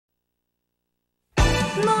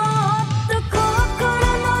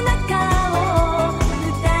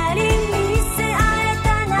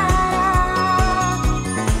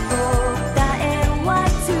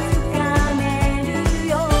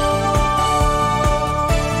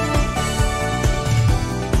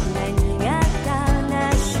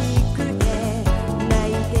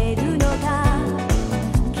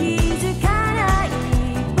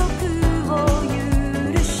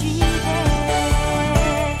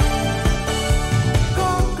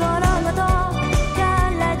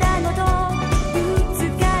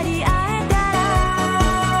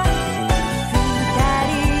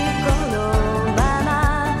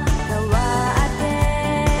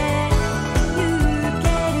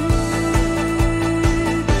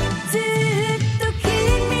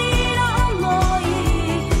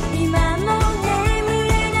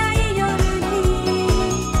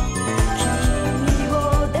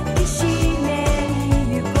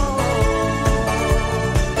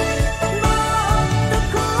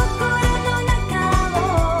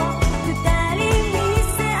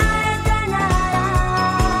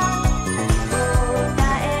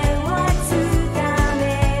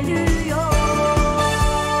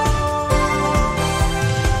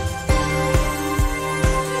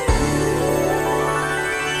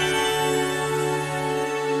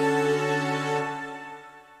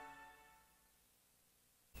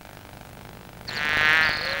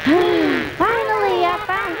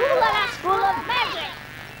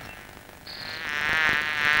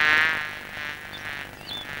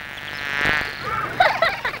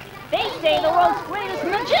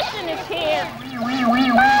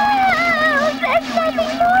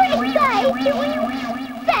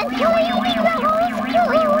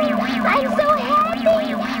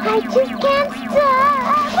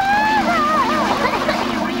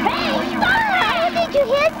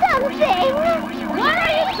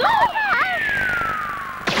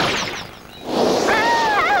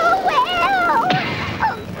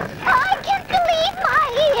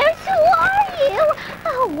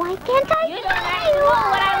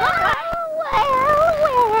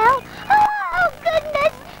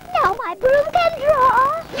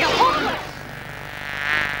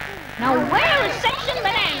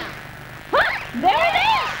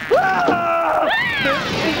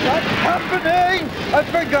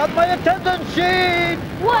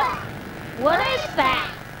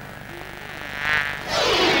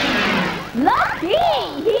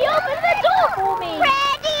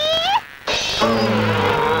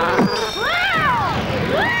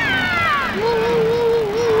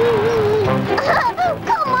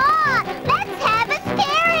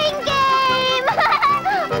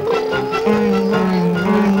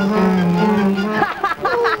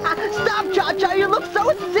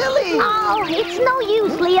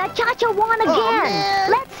Chacha won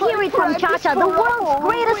again. Let's hear it from Chacha, the world's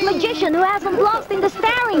greatest magician who hasn't lost in the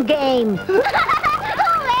staring game. Who else?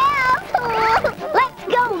 Let's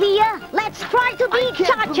go, Leah. Let's try to beat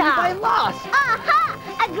Chacha. I lost. Aha!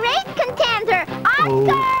 A great contender.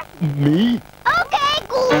 Oscar! Me? Okay.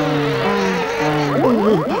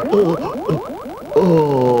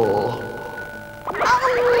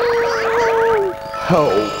 How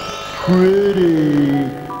pretty.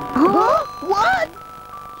 Huh? What?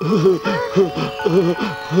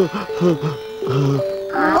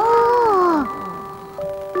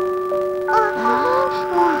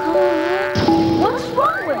 What's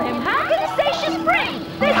wrong with him? How can he say she's free?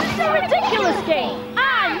 This is a ridiculous game. I,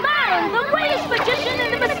 Myron, the greatest magician in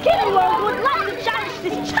the mosquito world, would like to challenge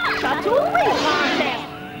this Chacha to a wheel contest.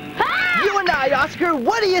 Ha! You and I, Oscar,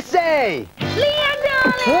 what do you say? Leah,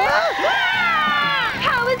 darling! Huh?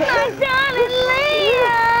 How is my darling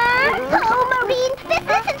Leah? Oh, Marine, this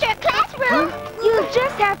isn't your classroom. You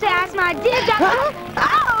just have to ask my dear doctor.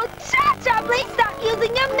 Oh, Chacha, please stop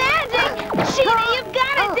using your magic. Sheena, you've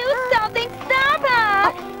got to do something. Stop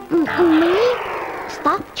her. Me?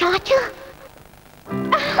 Stop Chacha?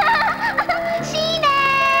 Sheena!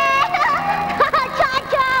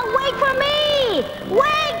 Chacha, wait for me!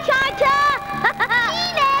 Wait, Chacha!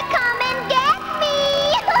 Sheena, come and get me!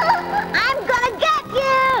 I'm gonna get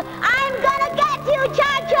you! I'm gonna get you,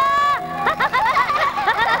 Chacha!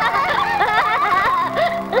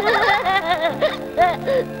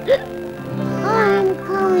 I'm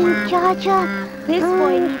coming, Chacha. This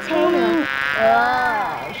boy needs help.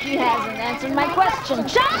 Oh, she hasn't answered my question.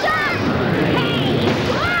 Chacha! Hey!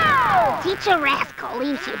 Whoa! Teacher Rascal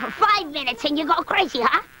leaves you for 5 minutes and you go crazy,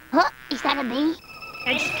 huh? Huh? Is that a me?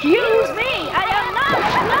 Excuse me, I am not.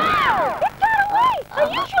 No! It got away. I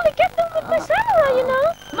usually get them with my samurai, you know.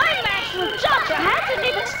 My match with Chacha hasn't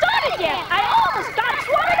even started yet. I almost got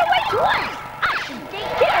swatted away twice. I should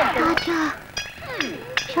take care of them. Chacha.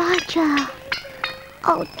 Chacha.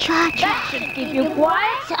 Oh, Chacha. That should keep you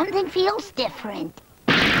quiet. Something feels different.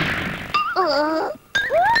 Huh?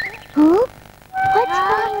 What's going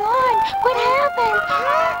on? What happened?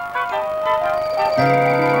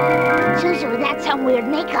 Shōjo, that's some weird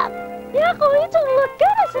makeup. Yako, you don't look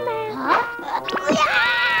good as a man. Huh?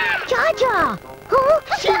 Chacha! Huh?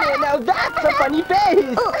 Shine, now that's a funny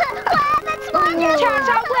face. Wow, that's wonderful!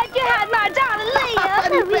 Chacha, where you had my darling Leah?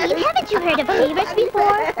 Marie, haven't you heard of fevers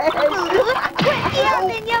before? Quit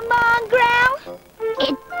yelling, you mongrel.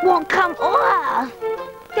 It won't come off.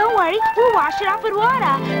 Don't worry, we'll wash it off with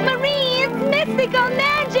water. Marie, it's mystical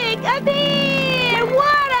magic. Up here,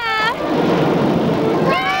 water.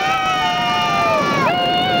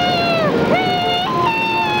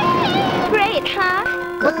 Great, huh?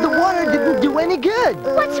 But the water didn't do any good.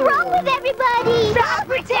 What's wrong with everybody? Stop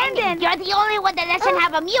pretending. You're the only one that doesn't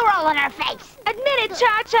have a mural on her face. Admit it,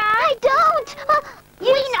 Cha-Cha. I don't.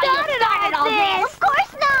 You we know started you started all this. Of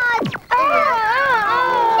course not.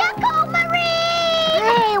 Yako, Marie!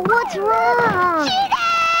 Hey, what's wrong?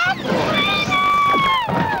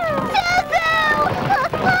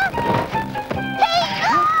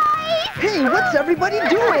 Hey, what's everybody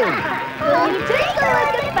doing? Will you take a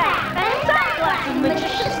look at that? Sunglasses,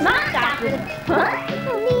 magician's not doctor. Huh?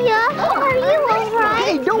 Mia, are you alright?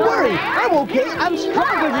 Hey, don't worry. I'm okay. I'm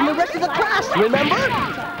stronger than the rest of the class, remember?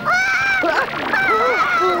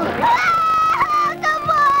 Come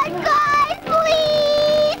on, guys,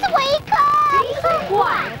 please wake up! Be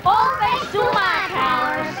quiet. All thanks to my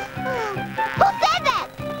powers. Who said that?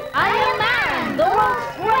 I am Aaron, the world's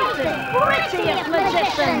greatest, prettiest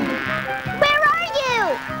magician. Where are you?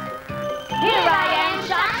 Here I am,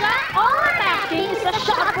 Cha-Cha. All I'm asking is a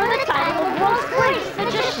shot for the title of world's greatest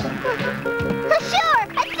magician. Sure,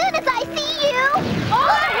 as soon as I see you.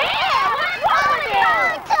 Over here! What's wrong with you?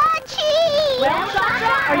 Touchy! Well,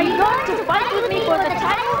 Cha-Cha, are you going to fight with me for the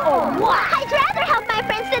title or what? I'd rather help my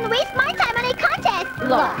friends than waste my time on a contest.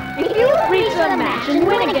 Look, if you agree to a match and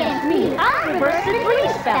win against me, I'll reverse the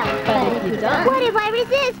freeze spell. But if you don't, What if I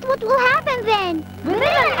resist? What will happen then? within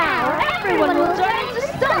an hour, everyone will turn into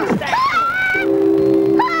stone statues.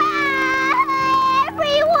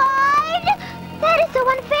 Everyone! That is so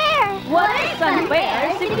unfair. What is unfair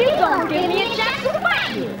is if you don't give me a chance to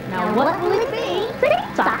fight you. Now what will it be?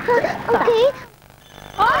 Tick-tock, tick-tock. Okay.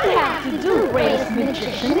 All you have to do, greatest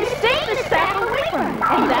magician, is take the staff away from me,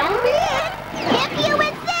 and that'll be it. If you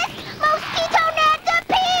insist, mosquito net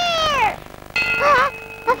appear!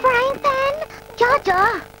 A frying pan?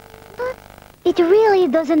 Chacha! It really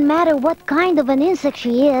doesn't matter what kind of an insect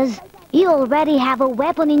she is. You already have a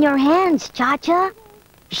weapon in your hands, Chacha.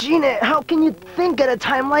 Shine, how can you think at a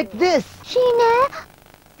time like this? Shine?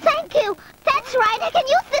 Thank you! That's right, I can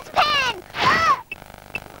use this pen!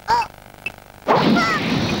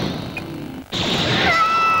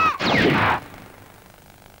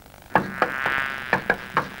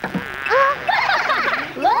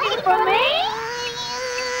 Looking for me?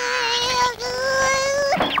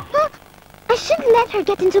 I shouldn't let her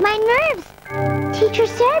get into my nerves. Teacher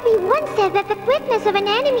Serby once said that the quickness of an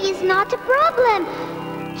enemy is not a problem.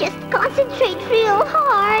 Just concentrate real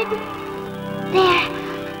hard. There.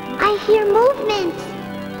 I hear movements.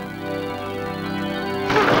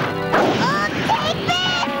 Take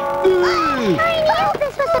this! I knew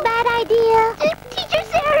this was a bad idea. Teacher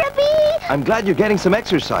Serby! I'm glad you're getting some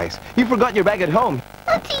exercise. You forgot your bag at home.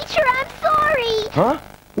 Teacher, I'm sorry. Huh?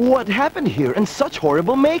 What happened here in such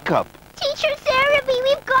horrible makeup? Teacher Serby,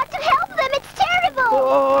 we've got to help them. It's terrible.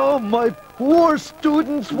 Oh, my poor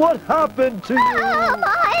students. What happened to Oh,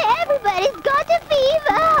 my, everybody's got a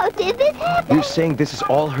fever. How did this happen? You're saying this is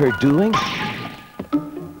all her doing?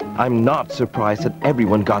 I'm not surprised that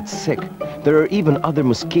everyone got sick. There are even other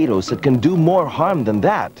mosquitoes that can do more harm than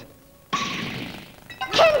that.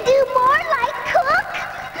 Can do more like cook?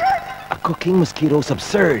 A cooking mosquito's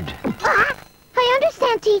absurd. I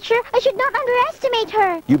understand, teacher. I should not underestimate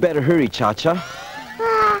her. You better hurry, Chacha.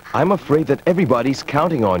 I'm afraid that everybody's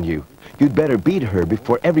counting on you. You'd better beat her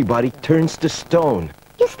before everybody turns to stone.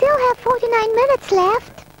 You still have 49 minutes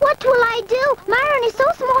left. What will I do? Myron is so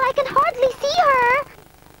small I can hardly see her.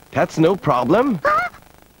 That's no problem.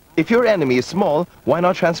 If your enemy is small, why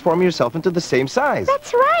not transform yourself into the same size?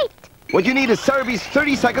 That's right. What you need is Serby's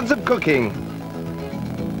 30 seconds of cooking.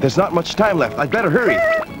 There's not much time left. I'd better hurry.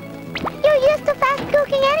 You're used to fast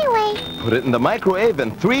cooking anyway. Put it in the microwave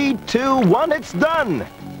in 3, 2, 1, it's done.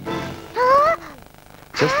 Huh?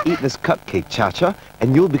 Just eat this cupcake, Chacha,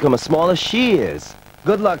 and you'll become as small as she is.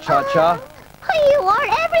 Good luck, Chacha. You are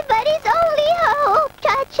everybody's only hope,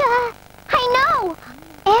 Chacha. I know.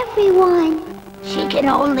 Everyone. She can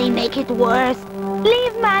only make it worse.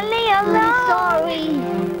 Leave Manly alone. I'm sorry.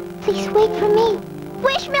 Please wait for me.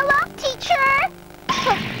 Wish me luck, teacher.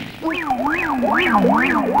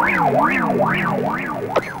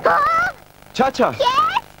 Huh? Chacha!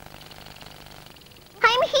 Yes?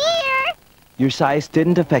 I'm here. Your size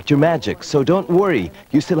didn't affect your magic, so don't worry.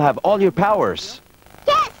 You still have all your powers.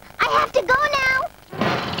 Yes, I have to go now.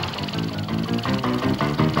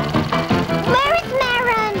 Where is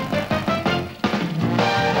Maron?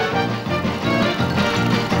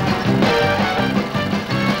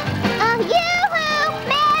 Oh, yoo-hoo!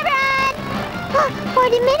 Maron!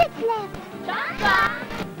 40 minutes left. Chacha!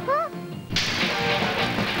 Huh?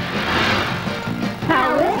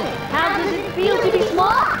 How is it? How does it feel to be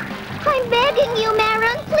small? I'm begging you,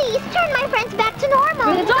 Maron. Please turn my friends back to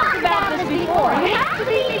normal. We talked about this before. You have to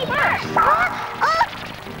be me first.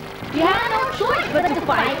 You have no choice but to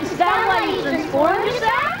fight. Is that why you transformed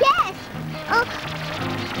yourself? Yes.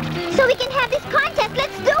 So we can have this contest.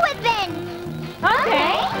 Let's do it then.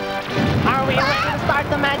 Okay. Are we ready to start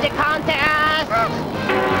the magic contest?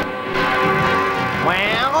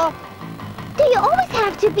 Well, Do you always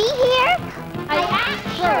have to be here? I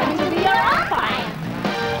asked Sherman to be our umpire.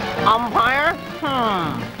 umpire?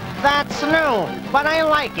 That's new, but I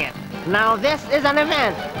like it. Now this is an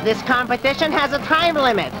event. This competition has a time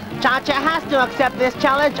limit. Chacha has to accept this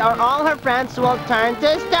challenge or all her friends will turn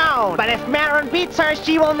to stone. But if Maron beats her,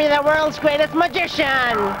 she will be the world's greatest magician.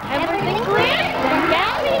 Everything clear? Then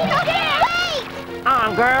get me again. Wait!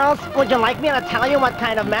 Girls, would you like me to tell you what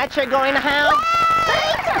kind of match you're going to have?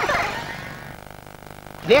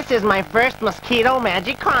 This is my first mosquito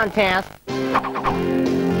magic contest.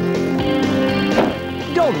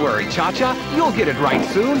 Don't worry, Chacha. You'll get it right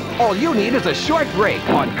soon. All you need is a short break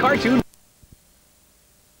on Cartoon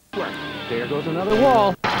Network. There goes another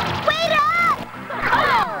wall. Wait up!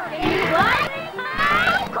 Oh, what?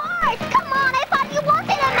 Of course! Come on, I thought you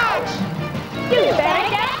wanted a match! You better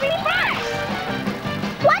get me first.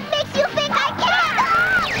 What makes you think I can't?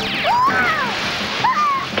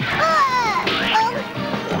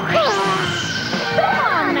 Come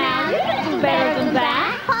on now, you can do better than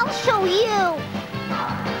that. I'll show you!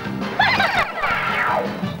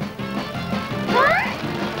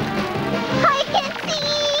 I can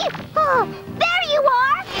see! Oh, there you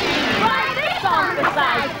are! Try this on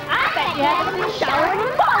besides. I bet you haven't been showered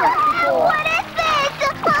with bullets before. What is this?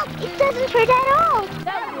 It doesn't hurt at all.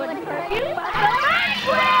 That wouldn't hurt you, but the match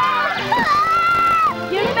will.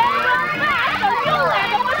 You better run fast or you'll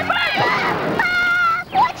end up with burns.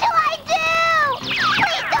 What shall I do?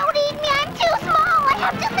 Please don't eat me. I'm too small. I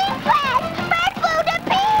have to think fast. Bird food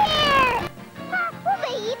appear! Will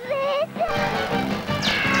they eat this?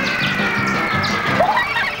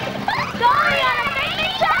 Sorry, I'm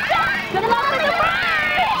thinking, Chacha. Good luck with the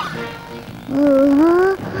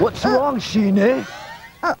birds. What's wrong, Shine?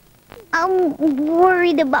 I'm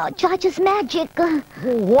worried about Chacha's magic.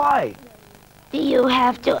 Why? Do you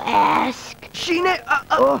have to ask? Shine,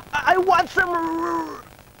 I want some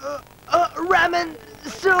ramen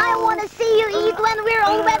soup. I want to see you eat when we're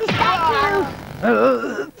already statues.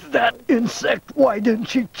 That insect, why didn't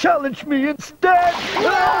she challenge me instead?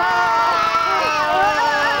 Please,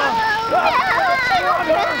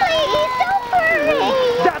 don't hurry.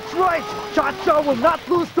 That's right! Chacha will not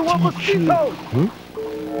lose to a mosquito!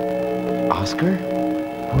 Oscar?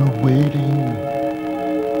 We're waiting.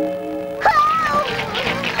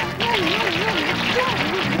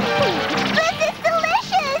 This is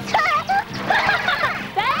delicious.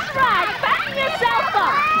 That's right, fatten yourself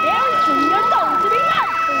up. Very soon you're going to be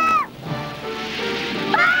healthy.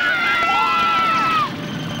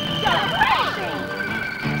 You're crazy.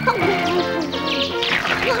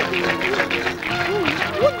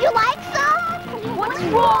 Would you like some? What's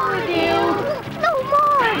wrong with you? No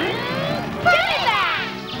more. Give me that.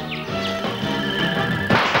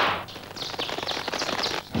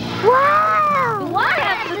 Wow. Do I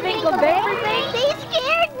have to think of everything? They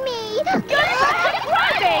scared me. You're such a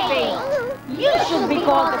crybaby. You should be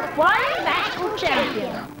called the crying magical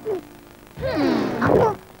champion.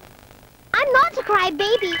 I'm not a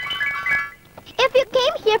crybaby. If you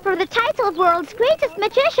came here for the title of world's greatest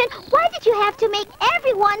magician, why did you have to make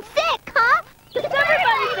everyone sick, huh? Because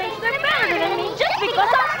everybody thinks they're better than me just because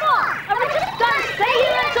I'm small. And we're just gonna stay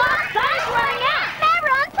here until time's running out.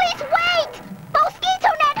 Maron, please wait!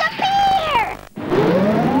 Mosquito net appear!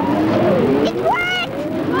 It worked!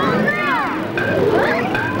 Oh no!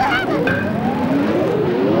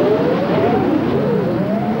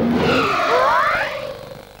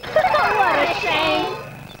 What a shame.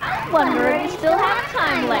 I wonder if we still have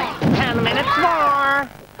time left. 10 minutes more.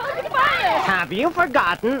 How'd you find us? Have you forgotten?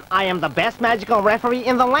 Cotton, I am the best magical referee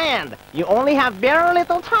in the land. You only have very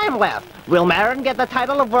little time left. Will Marin get the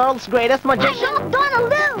title of world's greatest magician? I'm gonna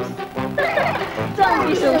lose! Don't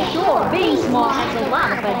be so sure. Being small has a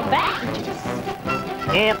lot of advantages.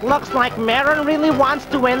 It looks like Marin really wants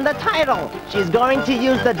to win the title. She's going to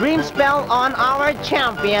use the dream spell on our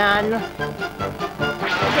champion.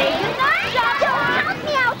 Say goodnight, Don't Chacha! count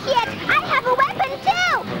me out yet! I have a weapon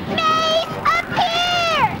too! Mace,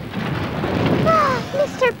 appear!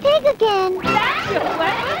 Mr. Pig again. That's your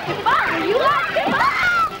weapon. If I were you, I'd give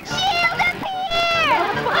up. Shield, appear!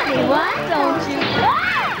 Funny one, don't you?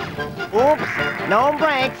 Oops, no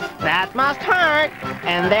brakes. That must hurt.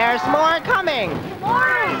 And there's more coming.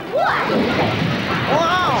 Or what?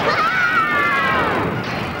 Whoa!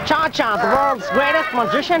 Cha-Cha, the world's greatest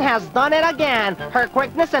magician, has done it again. Her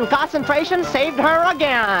quickness and concentration saved her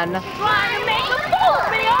again. Trying to make a fool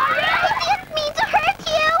of me, are you? I didn't mean to hurt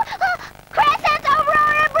you! Crescent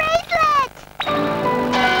Aurora Bracelet!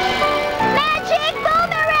 Magic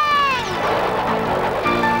Boomerang!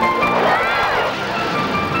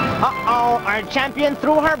 Uh-oh, our champion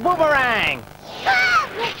threw her boomerang.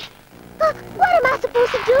 What am I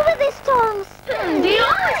supposed to do with these tongs? Do you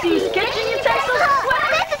always use kitchen utensils as well?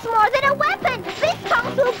 This is more than a weapon! These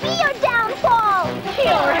tongs will be your downfall!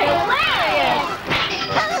 You're hilarious!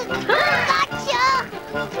 Gotcha!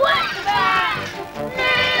 What's that?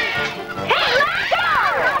 Hey, let go!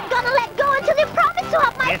 I'm gonna let go until you promise to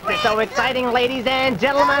help my This is friend! so exciting, ladies and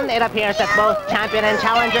gentlemen. It appears that both champion and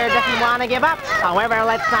challenger doesn't want to give up. However,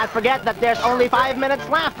 let's not forget that there's only 5 minutes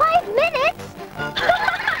left. 5 minutes?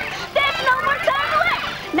 There's no more time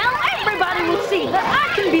left! Now everybody will see that I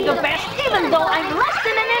can be the best even though I'm less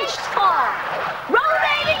than an inch tall!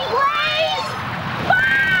 Rotating blaze!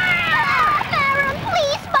 Fire! Marin,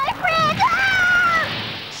 please, my friend!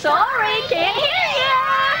 Sorry, can't hear ya!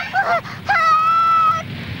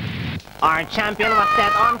 Our champion was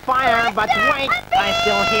set on fire, but wait, I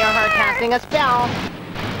still hear her casting a spell.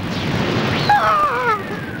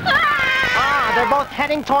 Ah, they're both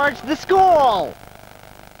heading towards the school.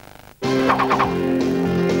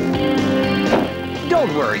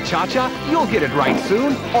 Don't worry, Chacha. You'll get it right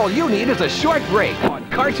soon. All you need is a short break on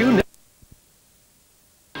Cartoon Network.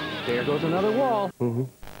 There goes another wall.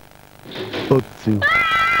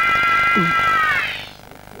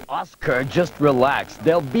 Oscar, just relax.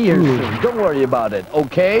 They'll be here soon. Don't worry about it,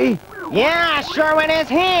 okay? Yeah, Sherwin is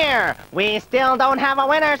here. We still don't have a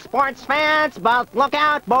winner, sports fans, but look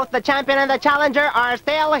out, both the champion and the challenger are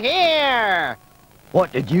still here.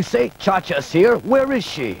 What did you say? Chacha's here? Where is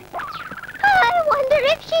she? I wonder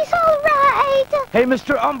if she's all right. Hey,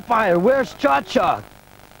 Mr. Umpire, where's Chacha?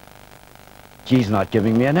 She's not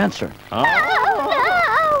giving me an answer. Oh, no!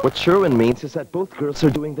 What Sherwin means is that both girls are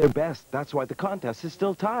doing their best. That's why the contest is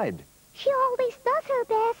still tied. She always does her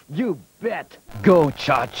best. You bet. Go,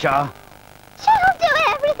 Chacha. She'll do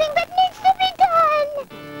everything that needs to be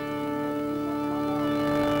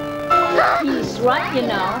done. He's right, you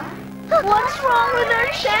know. What's wrong with our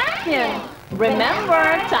champion?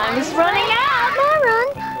 Remember, time is running out.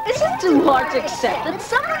 Marin, Is it too hard to accept that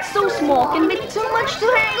someone so small can be too much to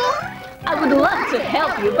handle? I would love to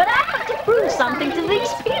help you, but I have to prove something to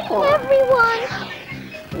these people. everyone.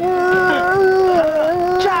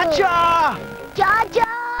 Chacha! Chacha!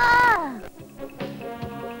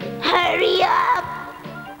 Hurry up!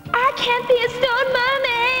 I can't be a stone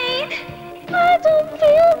mermaid. I don't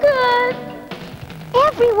feel good.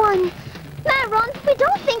 Everyone! Marin, we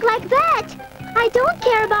don't think like that. I don't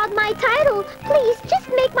care about my title. Please, just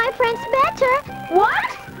make my friends better. What?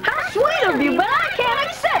 How sweet of you, but I can't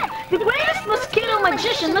accept. The greatest mosquito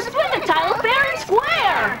magician must win the title fair and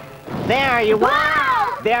square. There you Wow!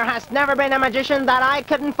 are. There has never been a magician that I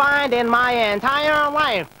couldn't find in my entire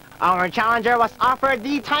life. Our challenger was offered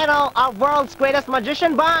the title of world's greatest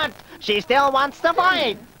magician, but she still wants to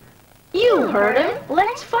fight. You heard him.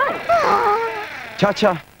 Let's fight.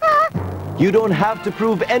 Chacha, you don't have to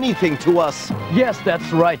prove anything to us. Yes, that's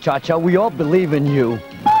right, Chacha. We all believe in you.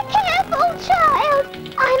 Be careful, child.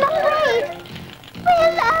 I'm afraid. We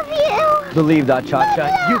love you. Believe that, Chacha.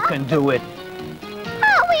 You can do it.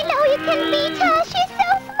 Oh, we know you can beat her. She's so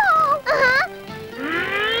small.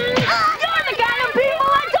 You're the kind of people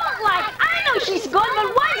I don't like. I know she's good, but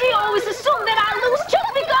why do you always assume that I lose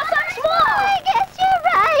just because I'm small? I guess you're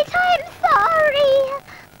right. I'm sorry.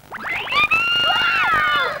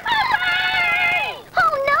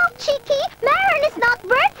 Oh no, Cheeky. Marin is not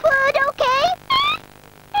bird food, okay?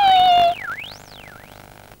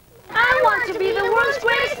 I want to be the world's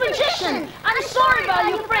greatest magician. I'm sorry about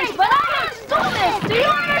your friends, but I have to do this. Do you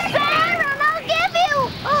understand? Marin, I'll give you.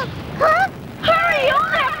 Huh? Hurry, you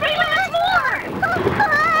only have 3 minutes more.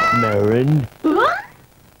 friend. Huh?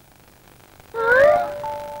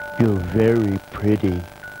 You're very pretty.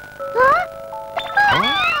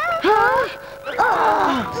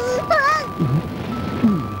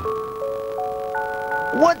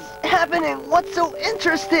 What's happening? What's so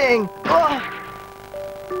interesting?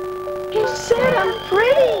 He said I'm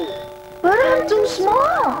pretty, but I'm too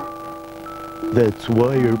small. That's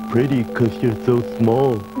why you're pretty, 'cause you're so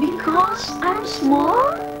small. Because I'm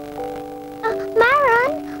small?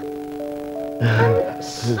 Maron?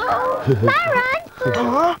 So... Maron?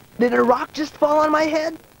 Huh? Did a rock just fall on my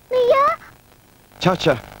head? Mia?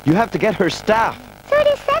 Chacha, you have to get her staff.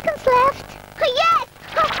 30 seconds left. Yes!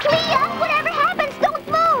 Mia, whatever happens, don't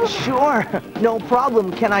move! Sure. No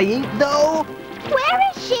problem. Can I eat, though? Where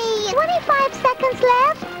is she? 25 seconds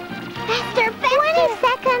left. Faster, faster! 20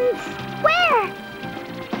 seconds. Where?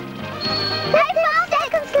 5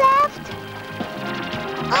 seconds left.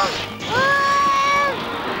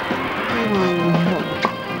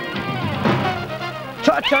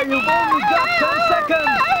 Chacha, you've only got 10 seconds!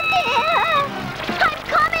 I'm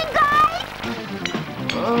coming, guys!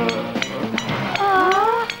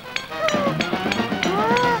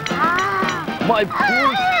 My poor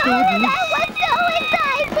students! That was so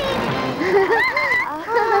exciting!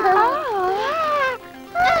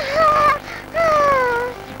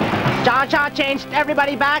 Chacha changed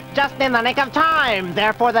everybody back just in the nick of time.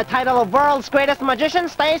 Therefore, the title of World's Greatest Magician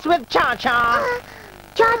stays with Chacha.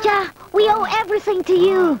 Chacha, we owe everything to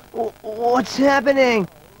you. What's happening?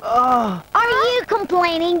 Are you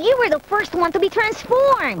complaining? You were the first one to be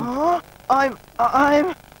transformed. Huh? I'm...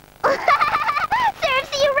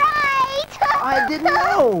 Serves you right. I didn't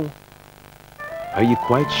know. Are you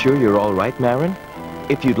quite sure you're all right, Marin?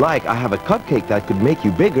 If you'd like, I have a cupcake that could make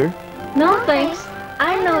you bigger. No thanks.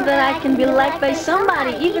 I know that I can be liked by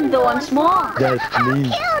somebody even though I'm small. That's me.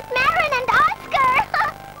 Cute, Marin and Oscar.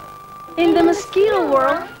 In the mosquito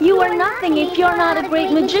world, you are nothing if you're not a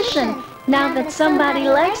great magician. Now that somebody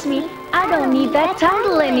likes me, I don't need that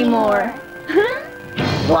title anymore.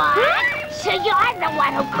 What? So you're the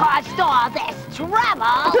one who caused all this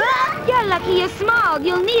trouble? You're lucky you're small.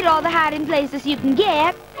 You'll need all the hiding places you can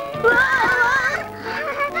get.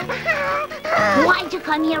 Why'd you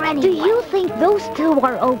come here anyway? Do you think those two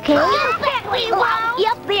are okay? You bet we won't!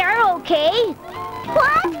 Yep, they're okay.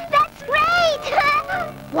 What? That's great!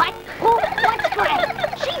 What? What's great?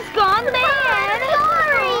 She's gone mad.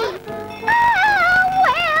 Sorry!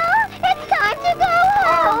 Well, it's time to go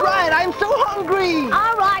home. All right, I'm so hungry.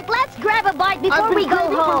 All right, let's grab a bite before I've we been go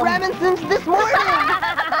craving home. for ramen since this morning.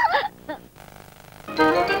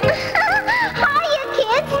 Hiya,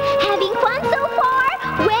 kids! Having fun so far?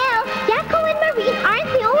 Well, Yakko and Marine aren't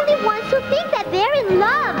the only ones who think that they're in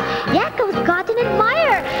love. Yakko's got an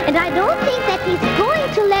admirer, and I don't think that he's going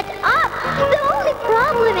to let up. The only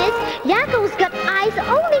problem is Yakko's got eyes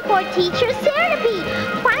only for teacher therapy.